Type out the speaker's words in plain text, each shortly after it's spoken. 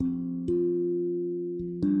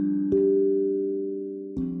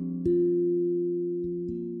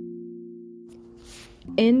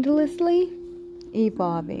Endlessly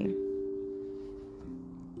evolving.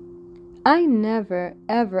 I never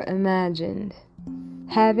ever imagined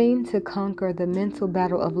having to conquer the mental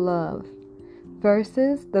battle of love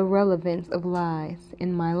versus the relevance of lies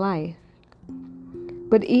in my life.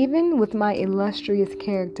 But even with my illustrious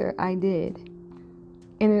character, I did.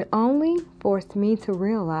 And it only forced me to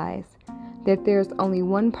realize that there's only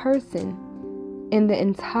one person in the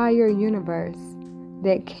entire universe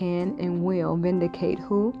that can and will vindicate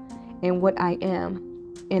who and what I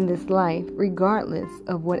am in this life, regardless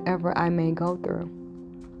of whatever I may go through.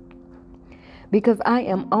 Because I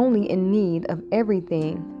am only in need of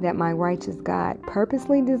everything that my righteous God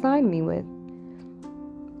purposely designed me with.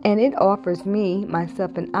 And it offers me,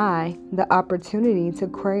 myself, and I the opportunity to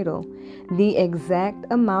cradle the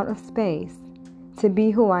exact amount of space to be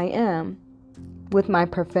who I am, with my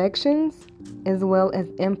perfections as well as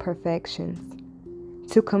imperfections,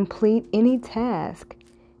 to complete any task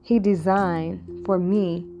He designed for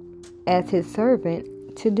me as His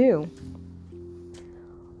servant to do.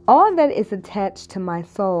 All that is attached to my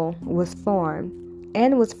soul was formed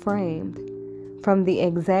and was framed from the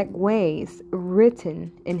exact ways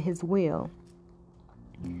written in His will.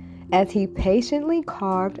 As He patiently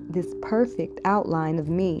carved this perfect outline of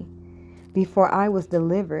me before I was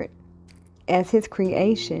delivered as His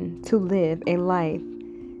creation to live a life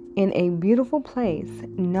in a beautiful place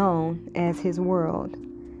known as His world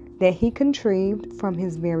that He contrived from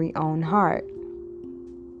His very own heart.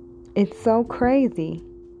 It's so crazy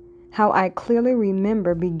how I clearly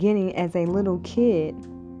remember beginning as a little kid,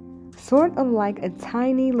 sort of like a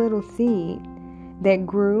tiny little seed that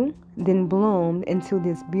grew, then bloomed into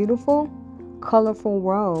this beautiful, colorful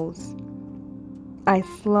rose. I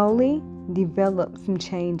slowly developed some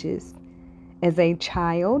changes as a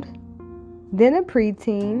child, then a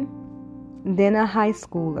preteen, then a high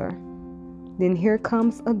schooler. Then here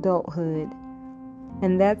comes adulthood.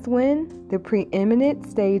 And that's when the preeminent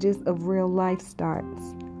stages of real life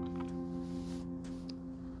starts.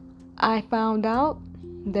 I found out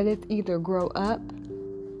that it's either grow up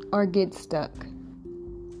or get stuck.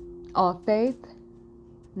 All faith,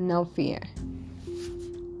 no fear.